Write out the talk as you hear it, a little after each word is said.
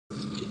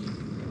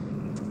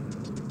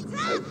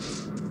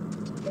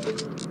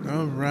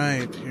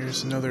Alright,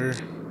 here's another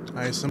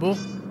eye symbol.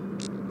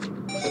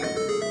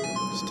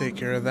 Let's take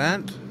care of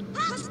that.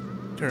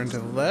 Turn to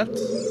the left.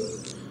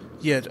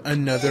 Yet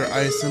another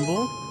eye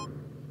symbol.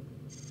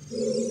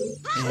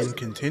 And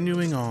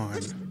continuing on.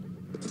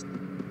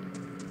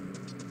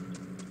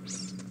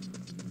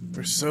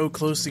 We're so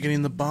close to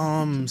getting the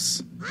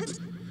bombs.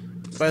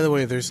 By the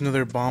way, there's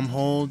another bomb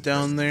hole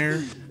down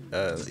there.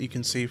 You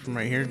can see from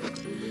right here.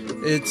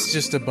 It's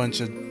just a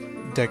bunch of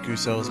Deku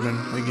salesmen,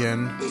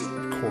 again,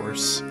 of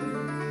course.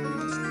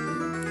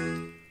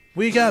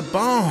 We got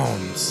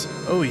bombs!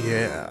 Oh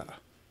yeah.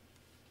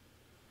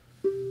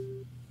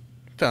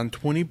 Found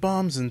 20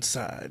 bombs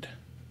inside.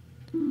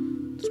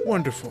 It's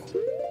wonderful.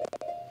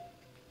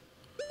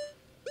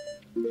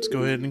 Let's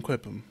go ahead and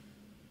equip them.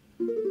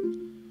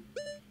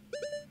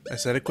 I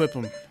said equip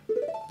them.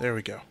 There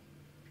we go.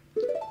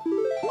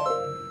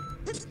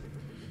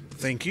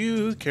 Thank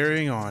you.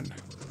 Carrying on.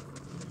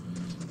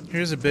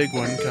 Here's a big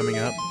one coming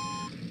up.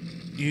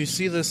 You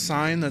see this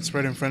sign that's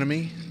right in front of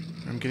me?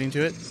 I'm getting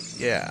to it.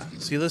 Yeah.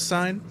 See this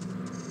sign?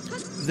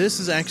 This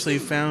is actually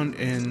found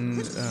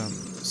in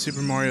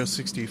Super Mario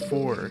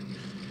 64,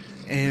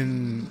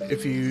 and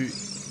if you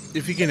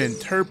can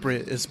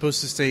interpret, it's supposed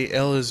to say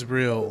L is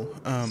real,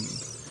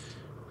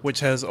 which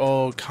has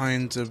all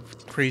kinds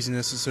of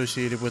craziness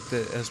associated with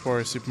it as far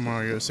as Super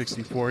Mario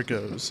 64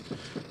 goes.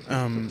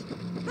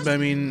 But I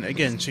mean,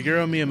 again,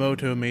 Shigeru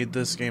Miyamoto made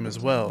this game as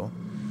well,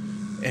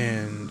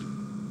 and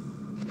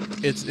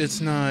it's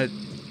not,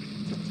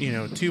 you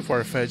know, too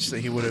far-fetched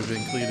that he would have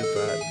included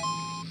that.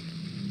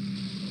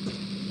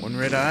 One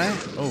red eye.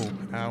 Oh,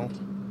 ow.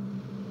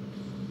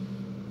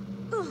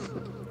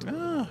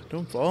 Ah,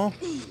 don't fall.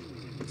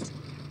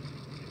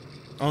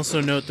 Also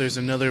note there's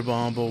another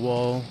bombable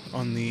wall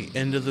on the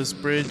end of this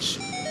bridge,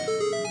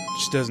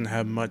 which doesn't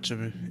have much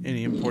of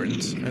any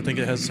importance. I think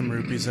it has some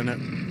rupees in it.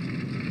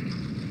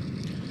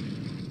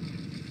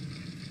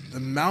 The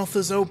mouth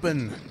is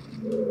open.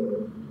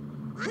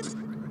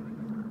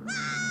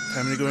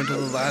 Time to go into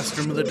the last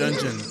room of the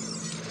dungeon.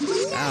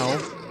 Ow.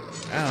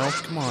 Ow,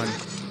 come on.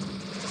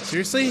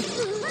 Seriously?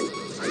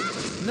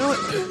 No.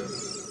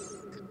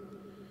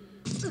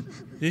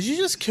 Did you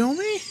just kill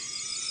me?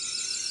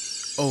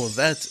 Oh,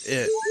 that's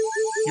it.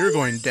 You're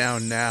going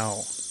down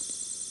now.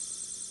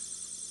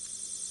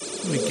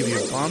 Let me give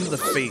you a bomb to the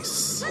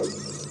face.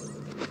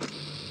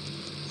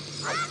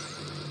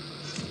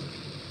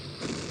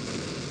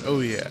 Oh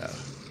yeah.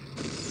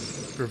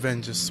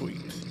 Revenge is sweet.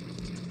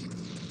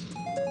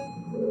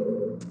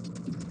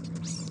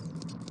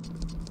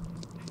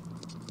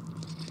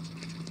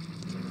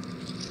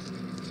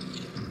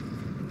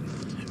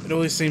 It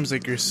always seems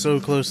like you're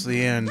so close to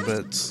the end,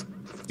 but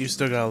you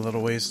still got a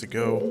little ways to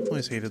go.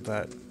 Always hated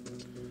that.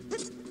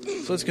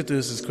 So let's get through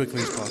this as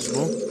quickly as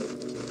possible.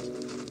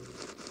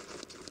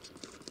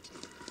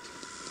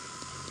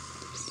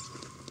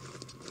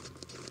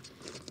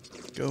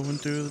 Going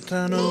through the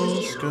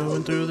tunnels,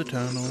 going through the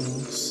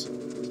tunnels.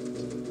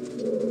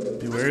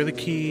 Beware the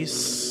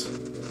keys.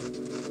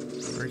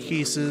 Or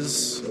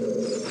keeses.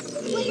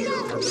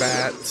 Or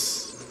bats.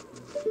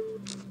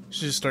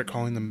 Should just start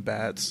calling them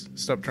bats.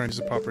 Stop trying to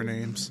use the proper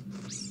names.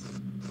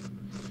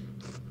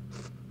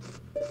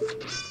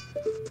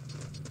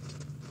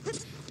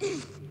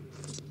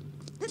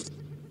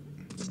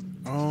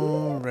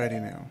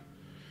 Alrighty now.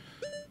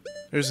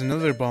 There's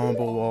another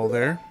bombable wall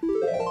there.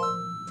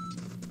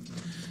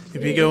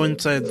 If you go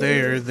inside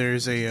there,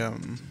 there's a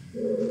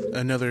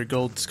another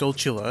gold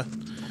Skulltula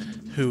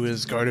who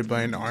is guarded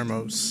by an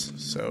Armos.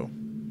 So,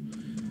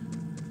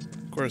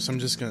 of course, I'm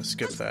just gonna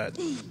skip that.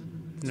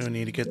 No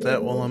need to get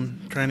that while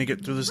I'm trying to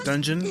get through this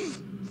dungeon.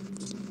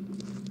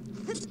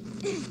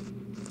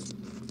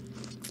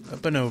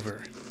 Up and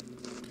over.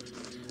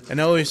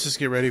 And I always just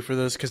get ready for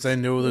this because I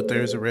know that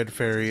there's a red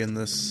fairy in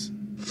this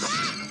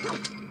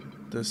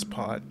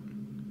pot.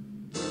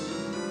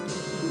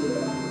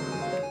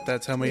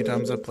 That's how many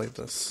times I've played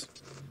this.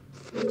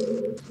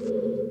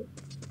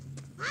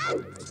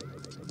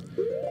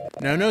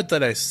 Now note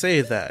that I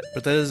say that,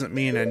 but that doesn't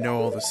mean I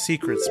know all the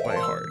secrets by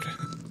heart.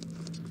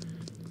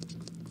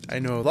 I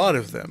know a lot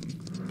of them,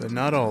 but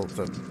not all of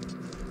them.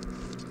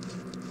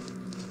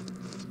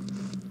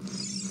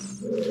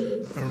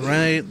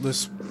 Alright,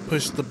 let's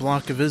push the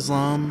block of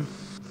Islam.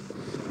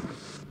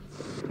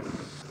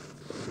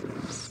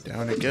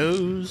 Down it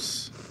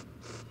goes.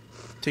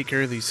 Take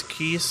care of these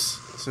keys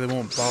so they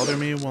won't bother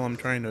me while I'm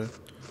trying to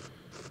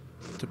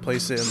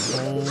place it in the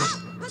hole.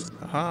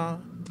 Aha.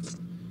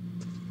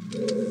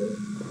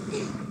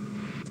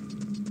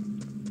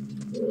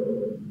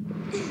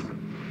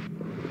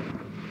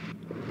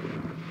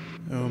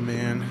 Oh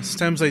man, it's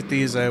times like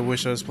these I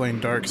wish I was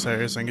playing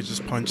Darksiders so I could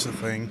just punch the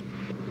thing.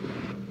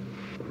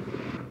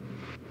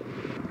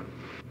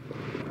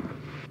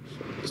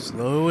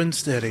 Slow and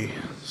steady.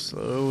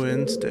 Slow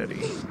and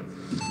steady.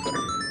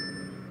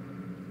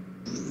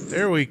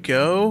 There we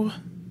go.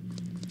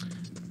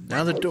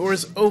 Now the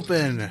door's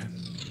open.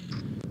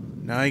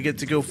 Now I get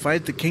to go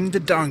fight the King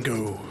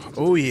Dodongo.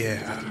 Oh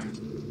yeah.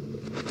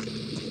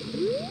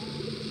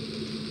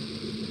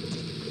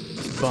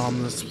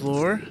 bomb this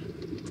floor.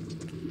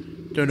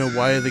 Don't know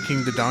why the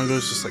King Dodongo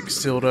is just like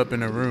sealed up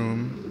in a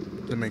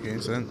room. Doesn't make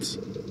any sense.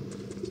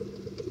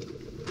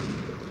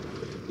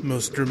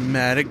 Most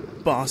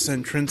dramatic boss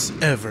entrance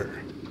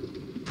ever.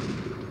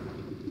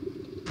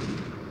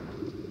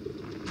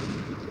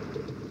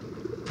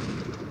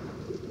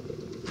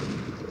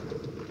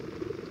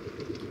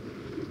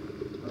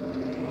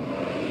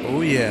 Oh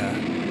yeah.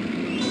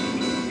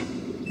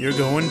 You're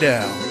going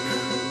down.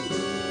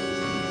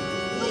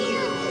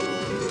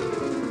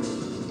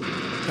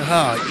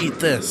 Haha, eat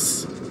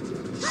this.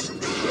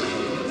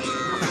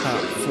 Haha,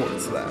 forward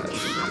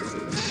slash.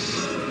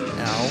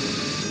 Ow.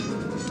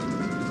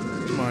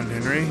 Come on,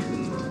 Henry.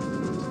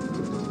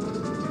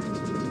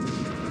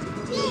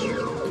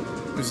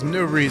 There's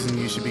no reason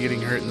you should be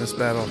getting hurt in this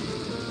battle.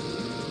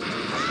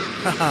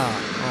 Haha.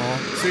 Aw,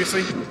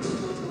 seriously?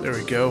 There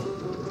we go.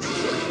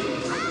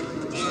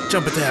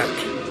 Jump attack.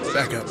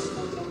 Back up.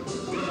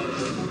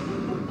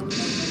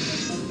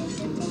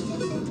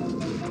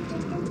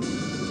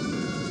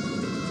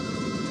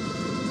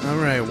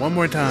 Alright, one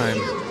more time.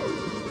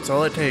 That's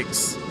all it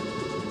takes.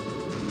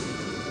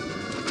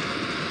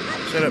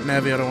 Shut up,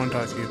 Navi, I don't want to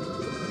talk to you.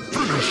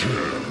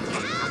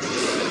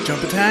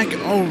 Jump attack?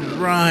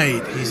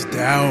 Alright, he's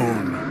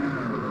down.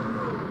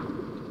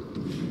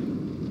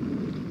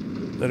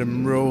 Let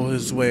him roll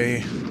his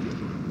way.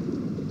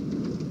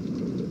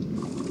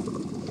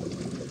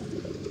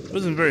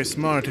 Wasn't very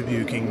smart of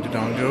you, King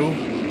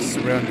Dodongo.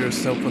 Surround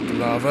yourself with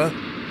lava.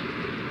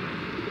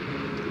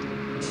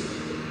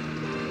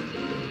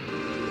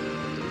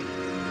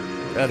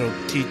 That'll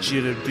teach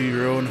you to do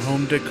your own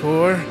home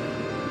decor.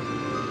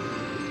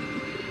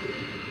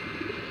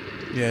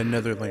 Yeah,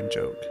 another lame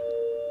joke.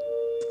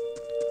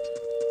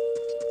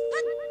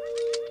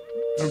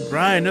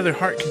 Alright, another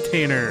heart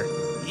container.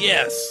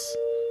 Yes!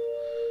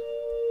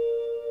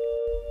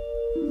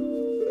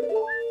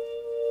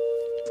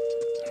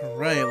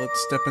 Alright, let's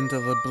step into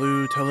the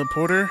blue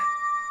teleporter.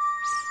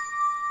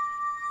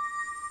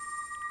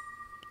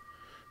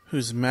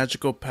 Whose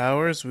magical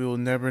powers we will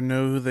never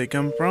know who they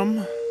come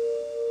from.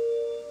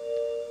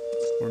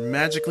 We're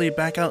magically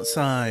back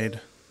outside.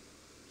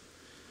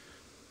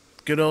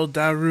 Good old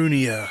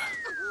Darunia.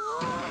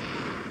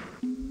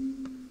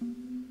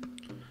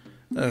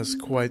 That is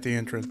quite the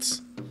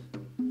entrance.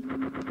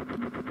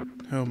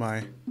 Oh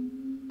my.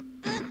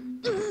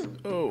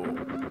 Oh.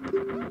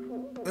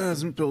 That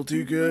doesn't feel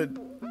too good.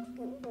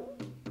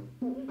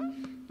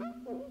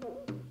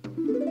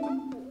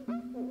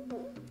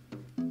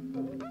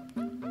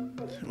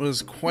 It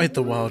was quite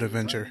the wild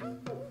adventure.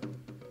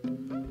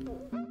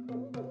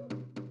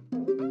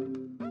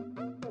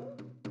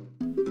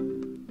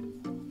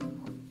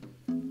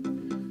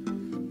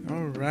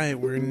 Alright,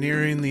 we're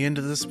nearing the end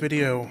of this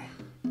video.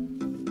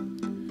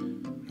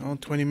 All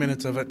 20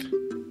 minutes of it.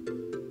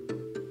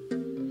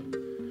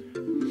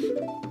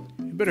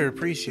 You better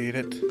appreciate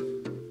it.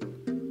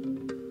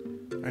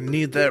 I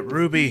need that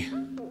ruby.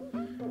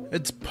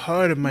 It's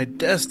part of my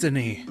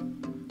destiny.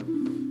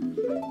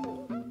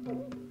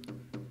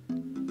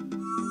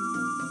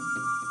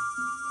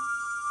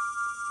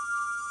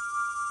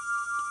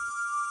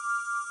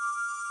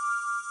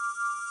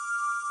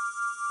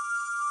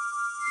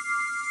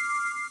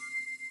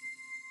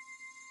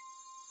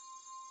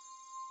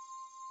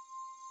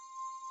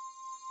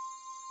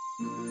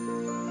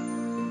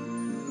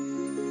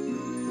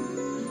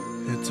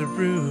 It's a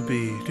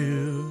ruby,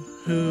 do.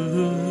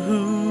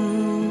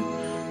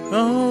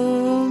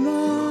 Oh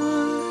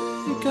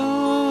my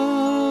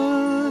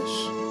gosh!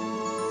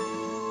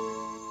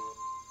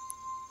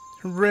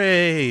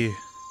 Hooray!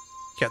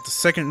 Got the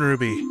second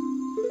ruby.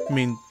 I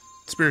mean,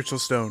 spiritual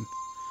stone.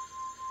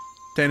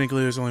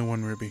 Technically, there's only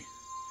one ruby.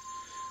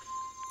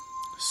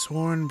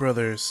 Sworn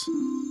brothers.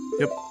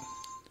 Yep.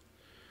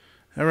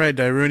 Alright,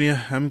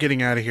 Darunia, I'm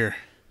getting out of here.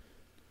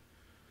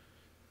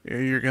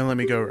 You're gonna let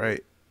me go,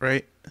 right?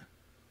 Right?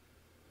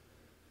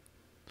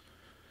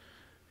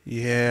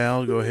 Yeah,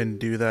 I'll go ahead and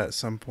do that at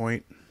some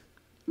point.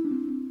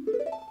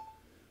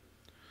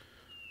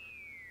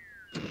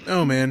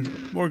 Oh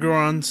man, more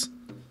Gorons.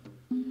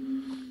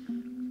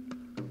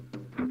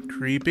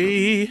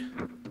 Creepy.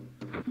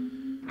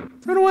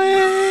 Run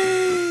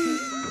away!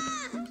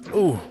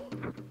 Oh.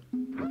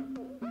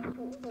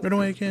 Run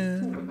away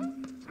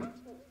again.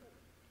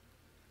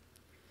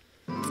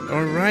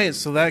 Alright,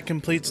 so that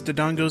completes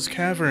Dodongo's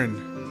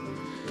Cavern.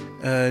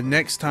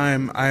 Next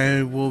time,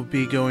 I will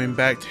be going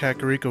back to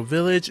Kakariko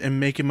Village and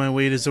making my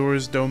way to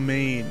Zora's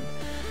Domain,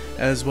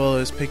 as well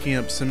as picking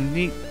up some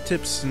neat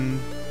tips and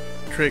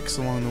tricks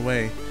along the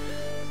way.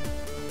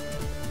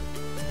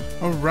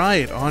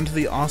 Alright, on to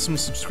the awesome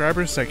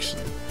subscriber section.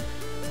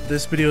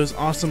 This video's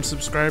awesome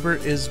subscriber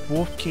is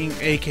Wolf King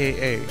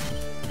aka.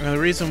 Now, the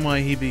reason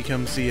why he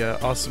becomes the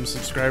awesome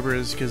subscriber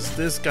is because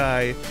this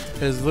guy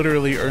has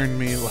literally earned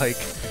me like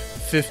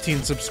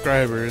 15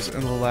 subscribers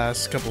in the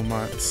last couple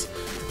months.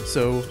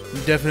 So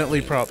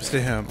definitely props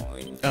to him.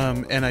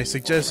 And I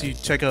suggest you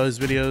check out his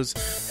videos.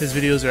 His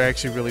videos are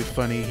actually really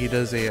funny. He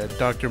does a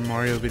Dr.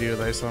 Mario video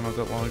that I saw not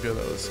that long ago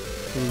that was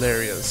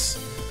hilarious.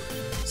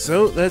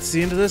 So that's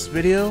the end of this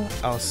video.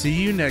 I'll see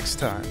you next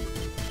time.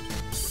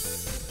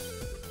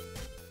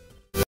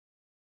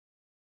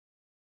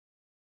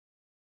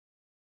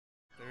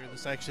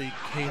 This actually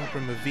came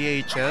from a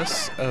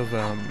VHS of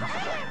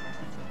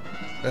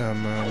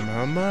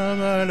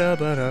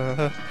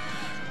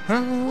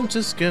I'm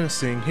just gonna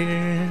sing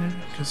here,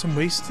 cause I'm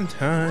wasting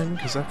time,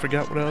 cause I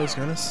forgot what I was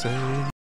gonna say.